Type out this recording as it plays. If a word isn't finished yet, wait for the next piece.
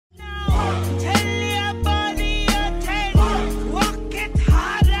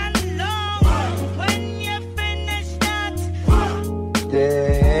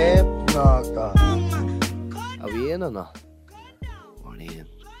or not? Morning.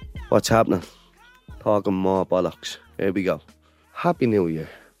 What's happening? Talking more bollocks. Here we go. Happy New Year,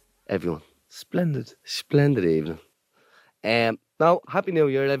 everyone. Splendid. Splendid evening. Now, Happy New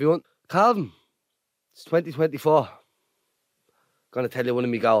Year, everyone. Calvin, it's 2024. Going to tell you one of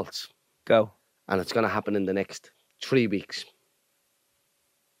my goals. Go. And it's going to happen in the next 3 weeks.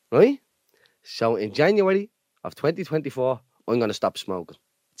 Right? So in January of 2024, I'm going to stop smoking.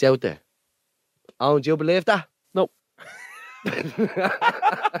 It's out there. Oh, do you believe that? Nope. Do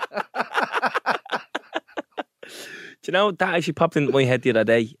you know, that actually popped into my head the other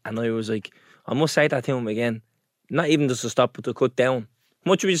day, and I was like, I must say that to him again. Not even just to stop, but to cut down.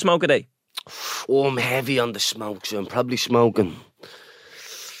 How much would you smoke a day? Oh, I'm heavy on the smoke, so I'm probably smoking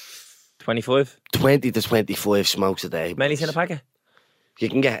 25? 20 to 25 smokes a day. Many in a packet? You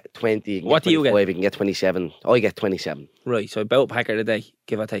can get 20, you can What get do you 25, get? you can get 27. I get 27. Right, so about a packet a day,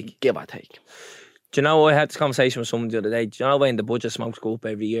 give or take. Give or take. Do you know, I had this conversation with someone the other day. Do you know when the budget smokes go up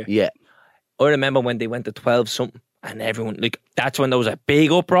every year? Yeah. I remember when they went to 12 something, and everyone, like, that's when there was a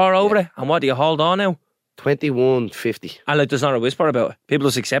big uproar over it. And what do you hold on now? 21.50. And like, there's not a whisper about it. People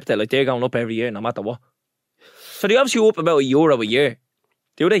just accept it. Like, they're going up every year, no matter what. So they obviously go up about €1 a year,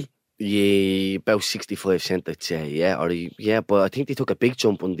 do they? Yeah, about 65 cents, I'd say. Yeah, but I think they took a big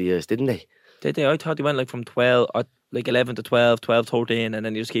jump on the years, didn't they? Did they? I thought they went like from 12, or like 11 to 12, 12, 13, and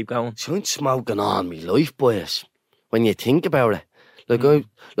then you just keep going. So I'm smoking all my life, boys. When you think about it. I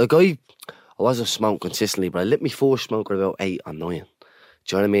wasn't smoking consistently, but I lit my first smoke at about 8 or 9. Do you know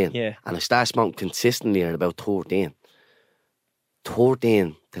what I mean? Yeah. And I started smoking consistently at about 13.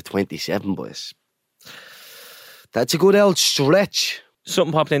 13 to 27, boys. That's a good old stretch.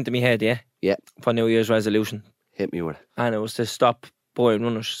 Something popped into my head, yeah? Yeah. For New Year's resolution. Hit me with it. And it was to stop buying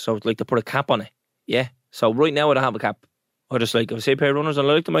runners. So, like, to put a cap on it. Yeah? So, right now I don't have a cap. I just, like, if I see a pair of runners and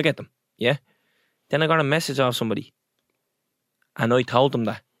I like them, I get them. Yeah? Then I got a message off somebody. And I told them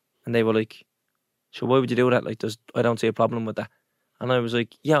that. And they were like, so why would you do that? Like, I don't see a problem with that. And I was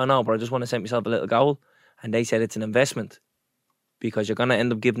like, yeah, I know, but I just want to set myself a little goal. And they said it's an investment. Because you're going to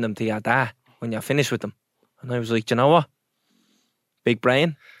end up giving them to your dad when you're finished with them. And I was like, do you know what? Big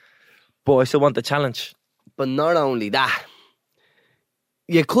brain. But I still want the challenge. But not only that,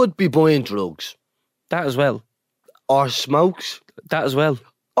 you could be buying drugs. That as well. Or smokes. That as well.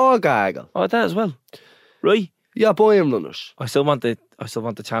 Or gargle. Oh, that as well. Right. You're buying runners. I still want the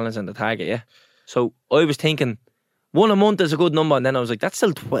challenge and the target, yeah. So I was thinking, 1 a month is a good number, and then I was like, that's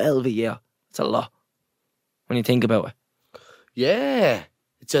still 12 a year. That's a lot when you think about it. Yeah,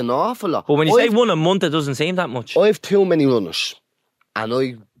 it's an awful lot. But when you say 1 a month, it doesn't seem that much. I have too many runners, and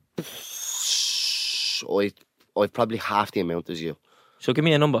I've probably half the amount as you. So give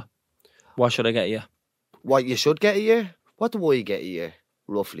me a number. What should I get you? What you should get a year? What do I get a year,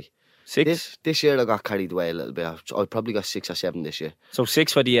 roughly? 6? This year I got carried away a little bit. I probably got 6 or 7 this year. So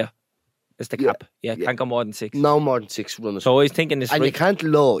 6 for the year is the cap. Yeah, can't go more than 6. No more than 6 runners. So I was thinking this. And you can't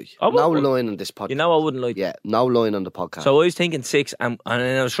lie. No lying on this podcast. You know I wouldn't lie. Yeah, no lying on the podcast. So I was thinking 6, and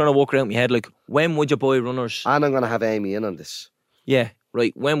then I was trying to walk around my head like, when would you buy runners? And I'm going to have Amy in on this. Yeah,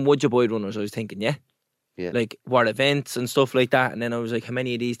 right. When would you buy runners? I was thinking, yeah. Like, what events and stuff like that. And then I was like, how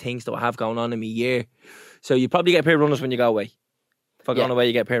many of these things do I have going on in my year? So you probably get a pair of runners when you go away. If I'm going away,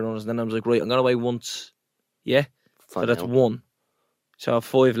 you get a pair of runners. And then I was like, right, I'm going away once. Yeah? So that's 1. So I have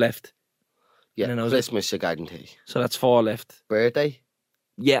 5 left. Yeah, and then I was Christmas, I guarantee. So that's 4 left. Birthday?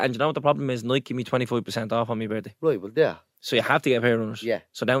 Yeah, and you know what the problem is? Nike give me 25% off on my birthday. Right, well, yeah. So you have to get a pair of runners. Yeah.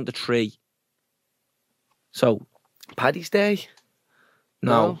 So down to 3. So. Paddy's Day?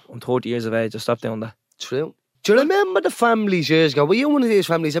 No, I'm 30 years of age. I stopped doing that. True. Do you remember the families years ago? Were you one of these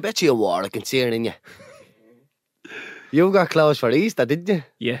families? I bet you were. I can see it in you. You got clothes for Easter, didn't you?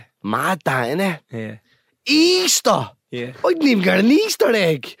 Yeah. Mad that, innit? Yeah. Easter? Yeah. I didn't even get an Easter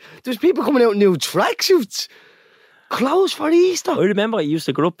egg. There's people coming out in new tracksuits. Clothes for Easter. I remember I used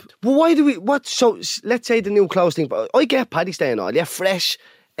to grow up. But why do we... So, let's say the new clothes thing. I get Paddy's Day and all. Yeah, fresh.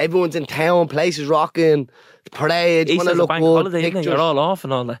 Everyone's in town. Places rocking. The parade. Easter's a bank holiday, isn't it? You're all off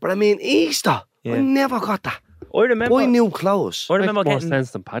and all that. But I mean, Easter. Yeah. I never got that. I remember... Buy new clothes. I remember Makes getting... more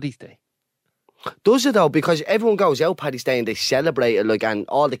sense than Paddy's Day. Does it though? Because everyone goes out Paddy's Day and they celebrate it, like, and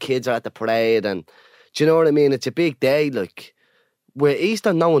all the kids are at the parade, and do you know what I mean? It's a big day, like. Where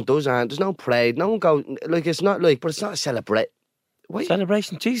Easter, no one does that. There's no parade. No one goes, like, it's not like, but it's not a celebrate. Wait.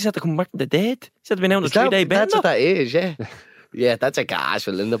 Celebration. Jesus had to come back from the dead. He said to be down the 3-day bend. That's what that is, yeah. Yeah, that's a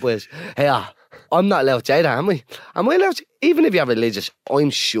gasful in the boys. Hey, I'm not allowed to say that, am I? Am I allowed to? Even if you're religious,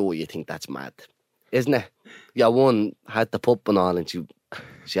 I'm sure you think that's mad, isn't it? Your one had the pup and all, and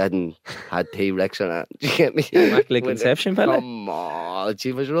she hadn't had T-Rex or that. Do you get me? Immaculate conception, fella. Come on. Oh,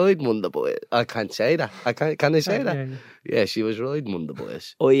 she was riding one of the boys. I can't say that. Can I say that? Yeah, she was riding one of the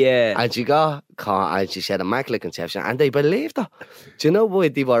boys. Oh, yeah. And she got caught and she said immaculate conception. And they believed her. Do you know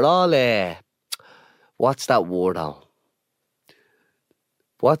what? They were all, what's that word now?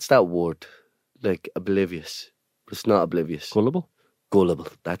 What's that word? Like, oblivious. It's not oblivious. Gullible.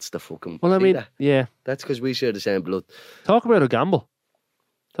 That's the fucking... Well, I See mean, that? yeah. That's because we share the same blood. Talk about a gamble.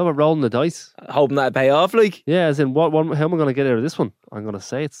 Talk about rolling the dice. Hoping that'd pay off, like. Yeah, as in, how am I going to get out of this one? I'm going to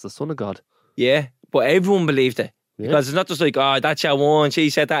say it's the Son of God. Yeah, but everyone believed it. Yeah. Because it's not just like, oh, that's your one, she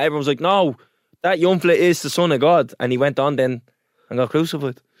said that. Everyone's like, no, that young fella is the Son of God. And he went on then and got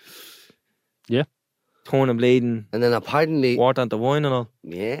crucified. Yeah. Torn and bleeding. And then apparently... Water on the wine and all.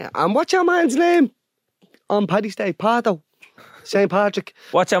 Yeah. And what's your man's name? On Paddy's Day? Pato. St. Patrick.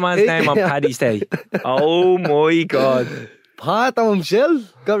 What's your man's name on Paddy's Day? Oh my God. Pato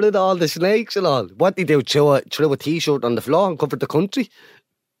himself got rid of all the snakes and all. What did he do? Throw a t-shirt on the floor and cover the country?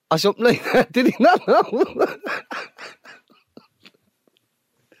 Or something like that? Did he not know?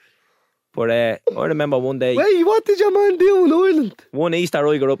 But I remember one day, Wait, what did your man do in Ireland? one Easter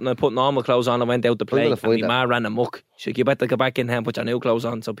I got up and I put normal clothes on and went out to play. gonna And find my that. ma ran amok. She's like, you better go back in here and put your new clothes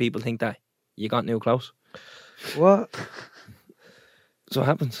on so people think that you got new clothes. What? So what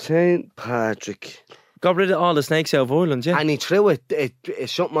happens. St. Patrick. Got rid of all the snakes out of Ireland, yeah. And he threw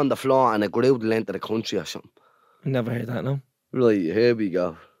something on the floor and it grew the length of the country or something. Never heard that, no. Right, here we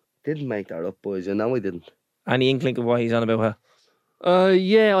go. Didn't make that up, boys. You know I didn't. Any inkling of what he's on about her?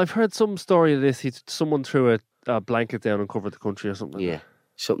 Yeah, I've heard some story of this. Someone threw a blanket down and covered the country or something. Yeah,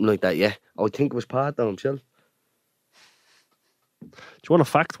 something like that, yeah. I think it was Pato himself. Do you want a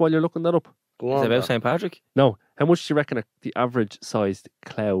fact while you're looking that up? Go Is on. it about bro. St. Patrick? No. How much do you reckon the average sized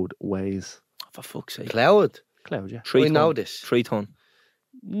cloud weighs? Oh, for fuck's sake. Cloud? Cloud, yeah. 3 I ton. know this. 3 ton.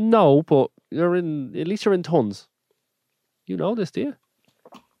 No, but at least you're in tons. You know this, do you?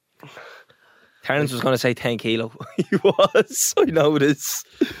 Terence was going to say 10 kilo. He was. I know this.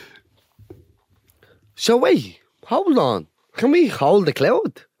 So wait, hold on. Can we hold the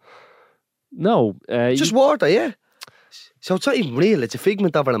cloud? No. Just water, yeah. So it's not even real. It's a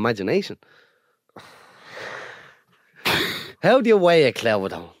figment of our imagination. How do you weigh a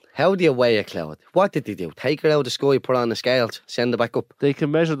cloud on? How do you weigh a cloud? What did they do? Take her out of the sky, put her on the scales, send her back up. They can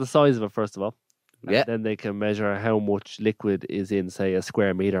measure the size of it, first of all. And Yeah. then they can measure how much liquid is in, say, a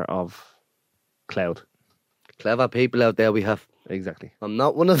square metre of cloud. Clever people out there we have. Exactly. I'm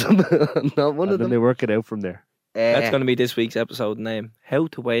not one of them. I'm not one And of then them. they work it out from there. That's going to be this week's episode name. How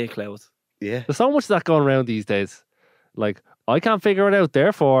to weigh a cloud. Yeah. There's so much of that going around these days. Like, I can't figure it out,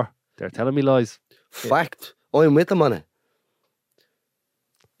 therefore, they're telling me lies. Fact. I'm with them on it.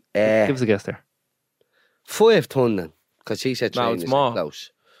 Give us a guess there. 5 ton then. Because he said No, train it's is more.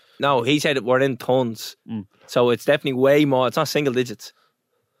 close. No, he said we're in tons. Mm. So it's definitely way more. It's not single digits.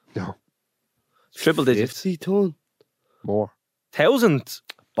 No. Triple digits. 50 ton. More. 1,000.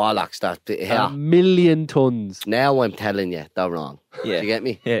 Bollocks that. A Yeah. million tons. Now I'm telling you, they're wrong. Yeah. You get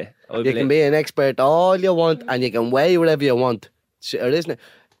me? Yeah. I You believe- can be an expert all you want and you can weigh whatever you want. Or isn't it?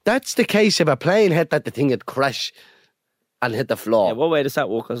 That's the case if a plane hit that the thing would crash and hit the floor. Yeah, what way does that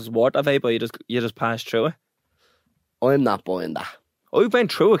work? Because it's water vapor, you just pass through it. I'm not buying that. Oh, you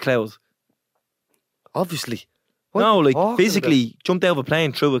went through a cloud. Obviously. What No, are you like talking physically jumped out of a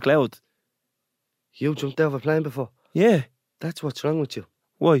plane through a cloud. about? You jumped out of a plane before. Yeah. That's what's wrong with you.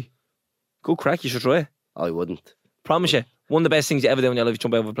 Why? Good crack, you should try it. I wouldn't. Promise you. One of the best things you ever do in your life is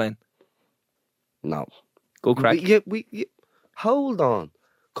jump out of a plane. No. Good crack. Hold on.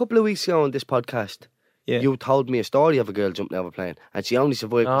 A couple of weeks ago on this podcast, Yeah. you told me a story of a girl jumping out of a plane and she only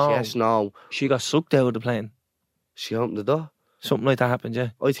survived because No. yes, no. She got sucked out of the plane. She opened the door. Something like that happened,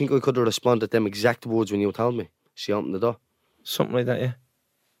 yeah. I think I could have responded them exact words when you told me. She opened the door. Something like that, yeah.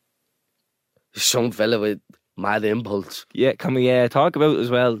 Some fella with mad impulse. Yeah, can we talk about as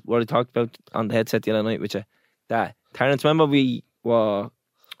well what I talked about on the headset the other night with you? That Terence, remember we were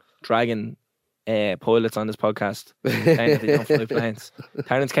dragging pilots on this podcast saying that they don't fly planes.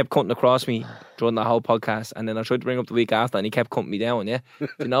 Terence kept cutting across me during the whole podcast, and then I tried to bring up the week after and he kept cutting me down, yeah? Do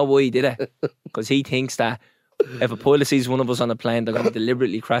you know why he did it? Because he thinks that if a pilot sees one of us on a plane, they're going to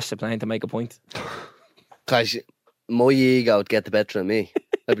deliberately crash the plane to make a point. Because my ego would get the better of me.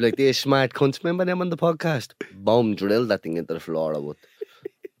 I'd be like, these smart cunts, remember them on the podcast? Boom, drill that thing into the floor, I would.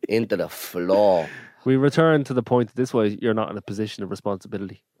 Into the floor. We return to the point that this way you're not in a position of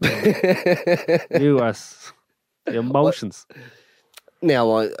responsibility. You are the emotions.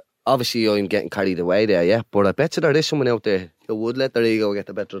 Now, obviously I'm getting carried away there, yeah? But I bet you there is someone out there who would let their ego get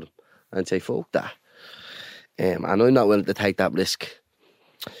the better of them and say, fuck that. And I'm not willing to take that risk.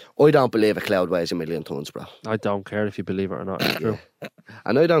 I don't believe a cloud weighs 1,000,000 tons, bro. I don't care if you believe it or not. It's true.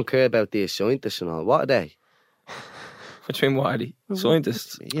 And I don't care about these scientists and all. What are they? What do you mean, what are they?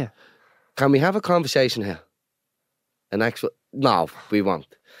 Scientists? Yeah. Can we have a conversation here? An actual... No, we won't.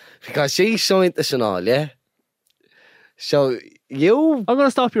 Because she's scientists and all, yeah? So, you... I'm going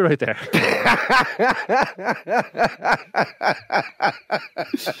to stop you right there.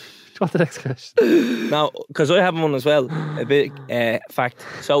 What's the next question? No, because I have one as well. A big fact.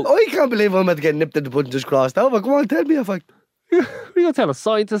 So I can't believe I'm about to get nipped in the butt and just crossed over. Go on, tell me a fact. We're going to tell us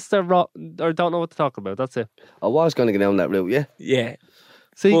scientists are or don't know what to talk about. That's it. I was going to go down that route, yeah? yeah,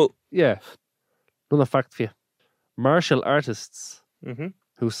 See, Well- yeah. Another fact for you. Martial artists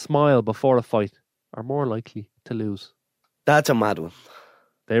who smile before a fight are more likely to lose. That's a mad one.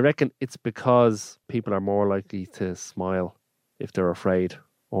 They reckon it's because people are more likely to smile if they're afraid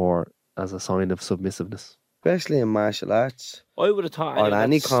or as a sign of submissiveness. Especially in martial arts. I would have thought Or anyone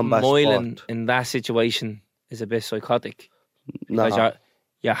any that's combat smiling sport. in that situation is a bit psychotic. No, Because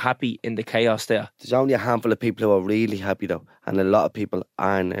you're happy in the chaos there. there's only a handful of people who are really happy though, and a lot of people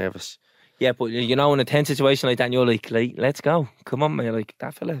are nervous. Yeah, but you know, in a tense situation like that, and you're like, let's go. Come on, man. You're like,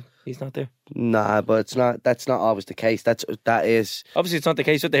 that fella, he's not there. Nah, but it's not. That's not always the case. That is. Obviously, it's not the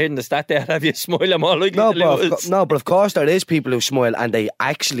case with the hearing the stat there. Have you smile, I'm all likely No, to but lose. no, but of course there is people who smile and they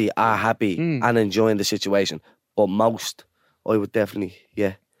actually are happy and enjoying the situation. But most, I would definitely,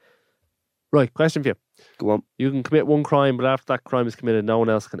 yeah. Right, question for you. Go on. You can commit one crime, but after that crime is committed, no one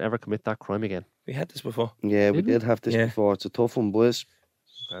else can ever commit that crime again. We had this before. Yeah, we Did we? did have this Yeah. before. It's a tough one, boys.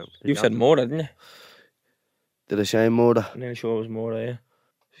 You said murder, didn't you? Did I say murder? I'm nearly sure it was murder, yeah.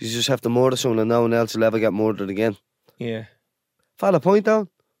 You just have to murder someone and no one else will ever get murdered again. Yeah. Fella, point down.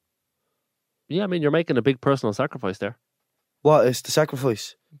 Yeah, I mean, you're making a big personal sacrifice there. What is the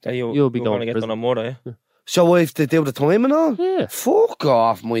sacrifice? That You'll be you're going gonna to get prison. done on murder, yeah. So I have to do the time and all? Yeah. Fuck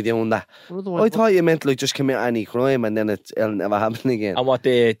off, my doing that. Otherwise, I thought you meant like just commit any crime and then it'll never happen again. And what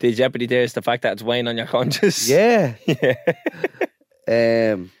the jeopardy there is the fact that it's weighing on your conscience. Yeah.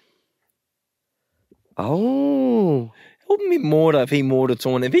 Yeah. Oh. It wouldn't be murder if he murdered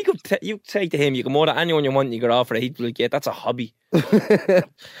someone. If he could, you say to him, you can murder anyone you want and you get off for it, he'd be like, yeah, that's a hobby. that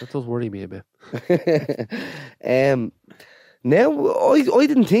does worry me a bit. Now, I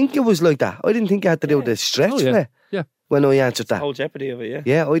didn't think it was like that. I didn't think you had to do the stretch Oh, yeah. play Yeah. when I answered The that. whole jeopardy of it, yeah.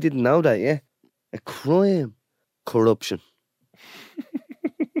 Yeah, I didn't know that, yeah. A crime. Corruption.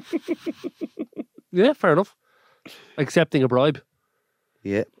 Yeah, fair enough. Accepting a bribe.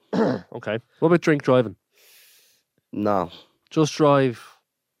 Yeah. Okay. What about drink driving? No. Just drive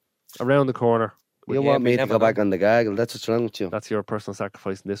around the corner. You Yeah, want we me to never go back know. on the gaggle. That's what's wrong with you. That's your personal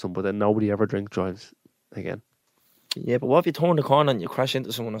sacrifice in this one, but then nobody ever drink drives again. Yeah, but what if you turn the corner and you crash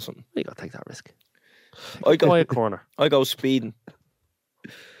into someone or something? You gotta take that risk. I go, Quiet corner. I go speeding.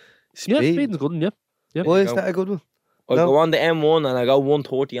 Yeah, speeding's good, yeah. Yeah. Why is go. that a good one? I No. go on the M1 and I go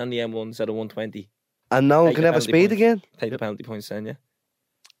 130 on the M1 instead of 120. And no one Take can the ever penalty speed points. again? Take the penalty points then, yeah.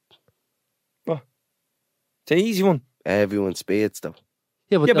 What? It's an easy one. Everyone speeds though.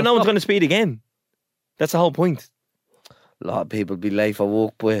 Yeah, but, Yeah, but that's no one's not- going to speed again. That's the whole point. A lot of people be late for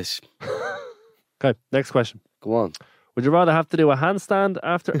work, boys. Okay, next question. Go on. Would you rather have to do a handstand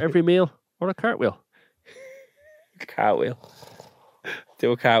after every meal or a cartwheel? Cartwheel.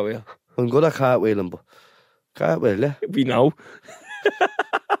 Do a cartwheel. I'm good at cartwheeling, but cartwheel, yeah. We know.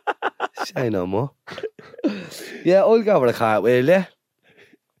 Say no more. Yeah, I'll go with a cartwheel, yeah.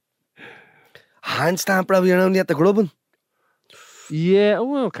 Handstand probably around at the grubbing. Yeah,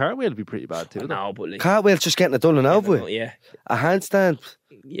 well, cartwheel would be pretty bad too. No, but like, Cartwheel's just getting it done and over with. yeah. A handstand,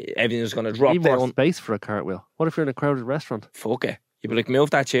 Yeah, everything's going to drop Need more down. space for a cartwheel. What if you're in a crowded restaurant? Fuck it. You'd be like, move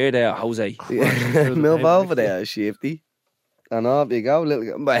that chair there, Jose. move over there, shifty. And off you go,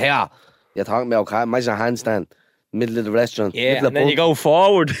 little. But here, you're talking about car. Imagine a handstand, middle of the restaurant. Yeah, middle and then you go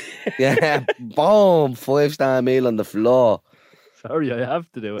forward. Yeah, boom, 5-star meal on the floor. Sorry, I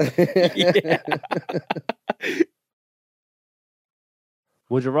have to do it. Yeah.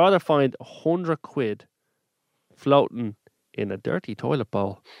 Would you rather find 100 quid floating in a dirty toilet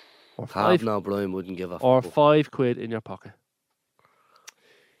bowl or Half no, Brian wouldn't give a or fuck. 5 quid in your pocket?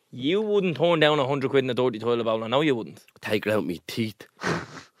 You wouldn't turn down 100 quid in a dirty toilet bowl. I know you wouldn't. Take it out me teeth.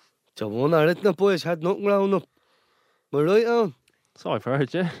 So one or it, no boys had nothing round up. Am I right on? So I've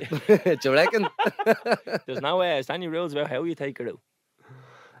heard, yeah. Do you reckon? There's no standing rules about how you take it out.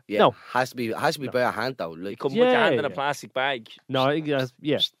 Yeah, No. has to be bare hand though. You Like, couldn't put your hand in a Yeah. plastic bag. No, I think that's,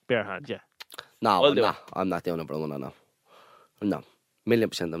 yeah, bare hand, yeah. no, I'll do it. I'm not doing it, Brian. No,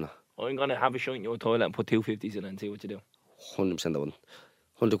 1,000,000% I'm not. I'm going to have a shot in your toilet and put 250s in it and see what you do. 100% I wouldn't.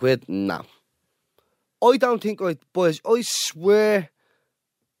 100 quid? No. I don't think boys, I swear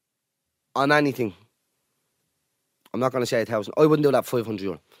on anything. I'm not going to say 1,000. I wouldn't do that for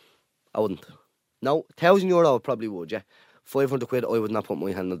 €500. I wouldn't. No, €1,000 I probably would, yeah. 500 quid, I would not put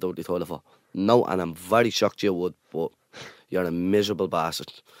my hand on the dirty toilet for. No, and I'm very shocked you would, but you're a miserable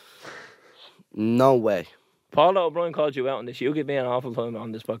bastard. No way. Paula O'Brien called you out on this. You give me an awful time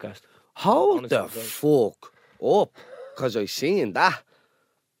on this podcast. Hold Honestly, the fuck up, because I seen that.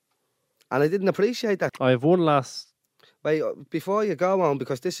 And I didn't appreciate that. I have one last. Wait, before you go on,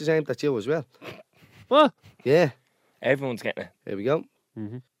 because this is aimed at you as well. What? Yeah, Everyone's getting it. here we go.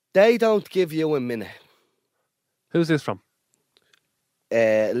 Mm-hmm. They don't give you a minute. Who's this from?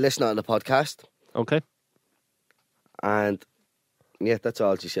 Listener on the podcast. Okay. And yeah, that's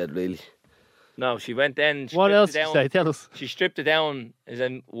all she said, really. No, she went then. What else did you say? Tell us. She stripped it down as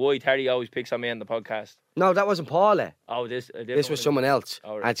in why Terry always picks on me on the podcast. No, that wasn't Paula. Oh, this This was someone else.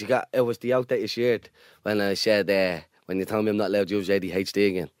 Oh, right. And it was the outdated shirt when I said, when you told me I'm not allowed to use ADHD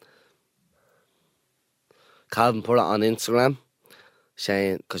again. Calvin put it on Instagram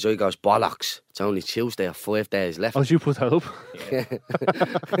saying, because I goes, bollocks, it's only Tuesday or 5 days left. Oh, did you put that up?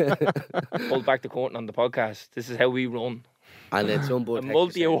 Pulled back the curtain on the podcast. This is how we run. And then some A boy texted saying-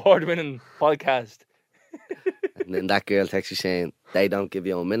 multi-award winning podcast. And then that girl texted saying, they don't give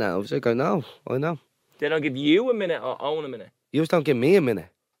you a minute. I was like, I know. They don't give you a minute or own a minute. You just don't give me a minute.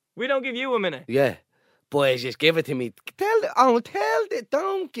 We don't give you a minute. Yeah. Boys, just give it to me.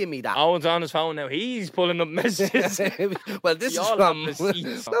 Don't give me that. Owen's on his phone now. He's pulling up messages. Well, this is Y'all from... have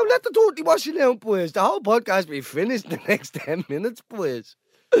receipts. No, let the dirty washing out, boys. The whole podcast be finished in the next 10 minutes, boys.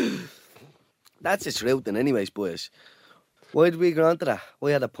 That's the truth, then, anyways, boys. Why did we go on to that?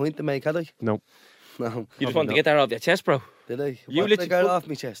 We had a point to make, had I? No. No. You just want to get that off your chest, bro. Did I? You What did I literally get put- off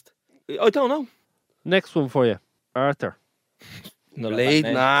my chest? I don't know. Next one for you. Arthur. No,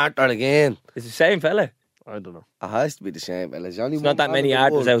 Bleeding Arthur again. It's the same fella. I don't know. It has to be the same. Well, there's only There's not that many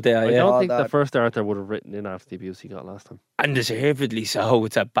Arthurs out there, I yeah. don't all think the that. first Arthur would have written in after the abuse he got last time. And deservedly so.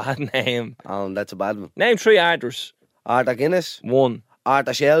 It's a bad name. Oh, that's a bad one. Name 3 Arthurs. Arthur Guinness, 1.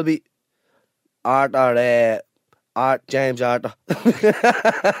 Arthur Shelby, James Arthur.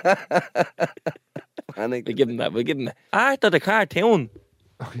 We give him that. We give him that. Arthur the cartoon.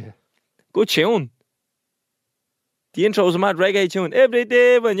 Oh, yeah. Good tune. The intro was a mad reggae tune. Every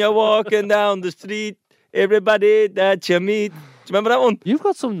day when you're walking down the street, everybody that you meet. Do you remember that one? You've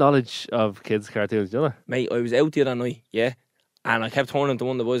got some knowledge of kids' cartoons, don't you? Mate, I was out the other night, yeah? And I kept turning to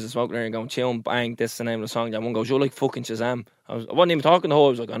one of the boys that smoking there and going, tune, bang, this is the name of the song. And one goes, you're like fucking Shazam. I wasn't even talking the whole, I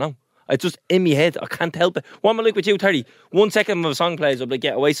was like, I know. It's just in my head. I can't help it. What am I like with you, Terry? 1 second of a song plays, I'll be like,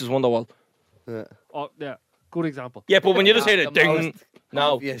 yeah, Oasis Wonderwall. Yeah. Oh, yeah. Good example. Yeah, but when you just hear The it, ding. most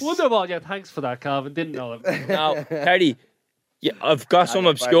No, obvious. Wonderwall, yeah, thanks for that, Calvin. Didn't know that. no, Terry. Yeah, I've got some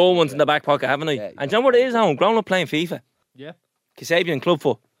yeah, obscure right, ones yeah. in the back pocket, haven't I? Yeah, And do you know what it is, Alan? Growing up playing FIFA. Yeah. Kasabian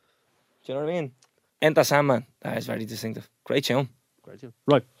Clubfoot. Do you know what I mean? Enter Sandman. That is very distinctive. Great tune. Great tune.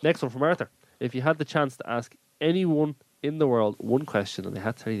 Right, next one from Arthur. If you had the chance to ask anyone in the world one question and they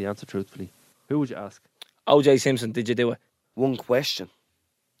had to tell you the answer truthfully, who would you ask? O.J. Simpson, did you do it? One question.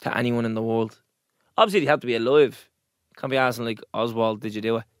 To anyone in the world. Obviously, they have to be alive. Can't be asking, like, Oswald, did you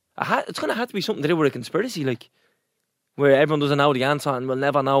do it? It's going to have to be something to do with a conspiracy, like, where everyone doesn't know the answer and will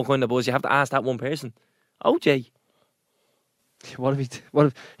never know kind of buzz. You have to ask that one person. O.J. What if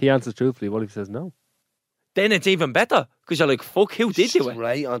he answers truthfully? What if he says no? Then it's even better. Because you're like, fuck, who did do it?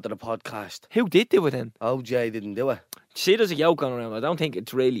 Straight onto the podcast. Who did do it then? OJ didn't do it. See, there's a yoke going around. I don't think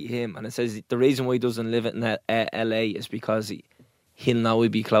it's really him. And it says the reason why he doesn't live in LA is because he'll know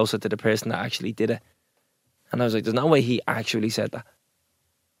he'd be closer to the person that actually did it. And I was like, there's no way he actually said that.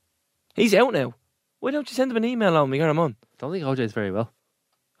 He's out now. Why don't you send him an email on me? Get him on. Don't think OJ's very well.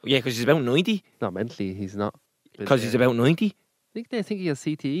 Yeah, because he's about 90. No, mentally he's not. Because he's about 90. I think they think he has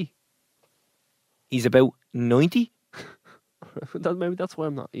CTE. He's about 90. Maybe that's why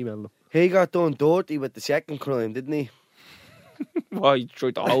I'm not emailing him. He got done dirty with the second crime, didn't he? Why, he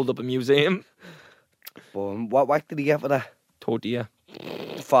tried to hold up a museum. But what whack did he get for that? 30, yeah.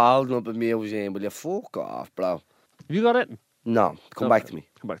 For holding up a museum. Will you fuck off, bro? Have you got it? No, come Okay. back to me.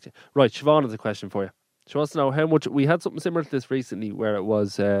 Come back to you. Right, Siobhan has a question for you. She wants to know how much... We had something similar to this recently where it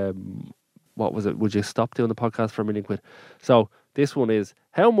was... what was it? Would you stop doing the podcast for £1 million? So this one is,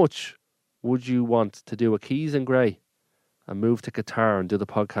 how much would you want to do a Keys and Grey and move to Qatar and do the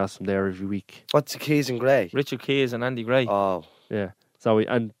podcast from there every week? What's the Keys and Grey? Richard Keys and Andy Gray. Oh, Yeah. So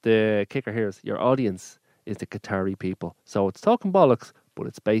and the kicker here is your audience is the Qatari people. So it's talking bollocks, but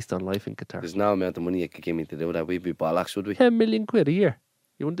it's based on life in Qatar. there's no amount of money you could give me to do that. We'd be bollocks, would we? 10 million quid a year.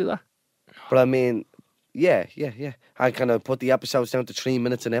 You wouldn't do that? But I mean, yeah. I kind of put the episodes down to 3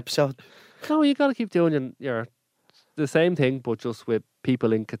 minutes an episode. No, you got to keep doing your the same thing, but just with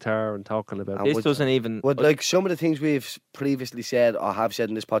people in Qatar and talking about And it. This doesn't even. Would like some of the things we've previously said or have said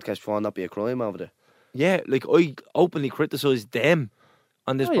in this podcast before not be a crime over there? Yeah, like I openly criticised them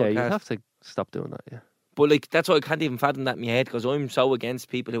on this Oh, yeah, podcast. you have to stop doing that, yeah. But like that's why I can't even fathom that in my head because I'm so against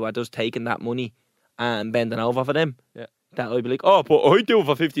people who are just taking that money and bending over for them. Yeah. That I'd be like, oh, but I do it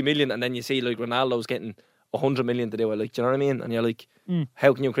for 50 million, and then you see like Ronaldo's getting 100 million to do it. Like, do you know what I mean? And you're like,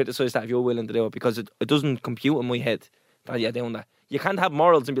 how can you criticise that if you're willing to do it? Because it doesn't compute in my head that you're doing that. You can't have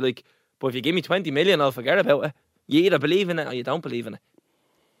morals and be like, but if you give me 20 million, I'll forget about it. You either believe in it or you don't believe in it.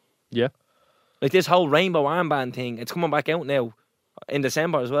 Yeah. Like this whole rainbow armband thing, it's coming back out now in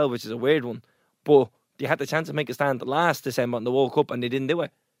December as well, which is a weird one. But they had the chance to make a stand last December in the World Cup and they didn't do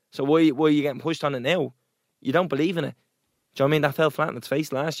it. So why are you getting pushed on it now? You don't believe in it. Do you know what I mean? That fell flat on its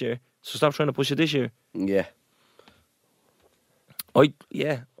face last year. So stop trying to push it this year. Yeah. I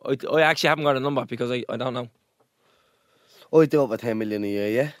actually haven't got a number because I don't know. I'd do over 10 million a year,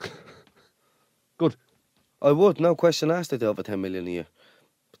 yeah? Good. I would, no question asked, I'd do over 10 million a year.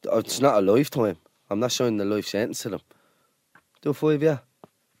 But it's not a lifetime. I'm not showing the life sentence to them. Do 5 year.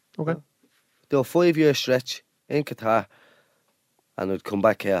 Okay. Do a 5 year stretch in Qatar and I'd come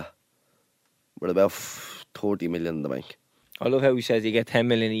back here with about 30 million in the bank. I love how he says you get 10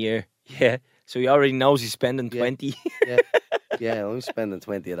 million a year. Yeah. So he already knows he's spending 20. Yeah, I'm spending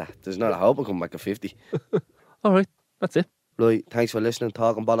 20 of that. There's not a hope I'll come back at 50. All right. That's it. Right, thanks for listening.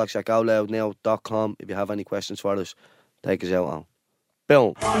 talkingbollox at goloudnow.com. If you have any questions for us, take us out on.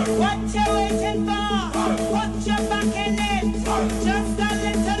 Boom. What you waiting for? Put your back in it. Just a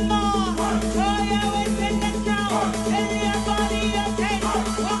little more. Throw your weight in it now. Tell your body you're ten.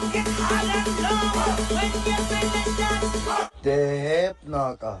 Walk it hard and long. When you finish that, The hip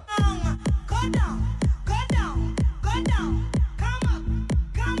knocker. go down.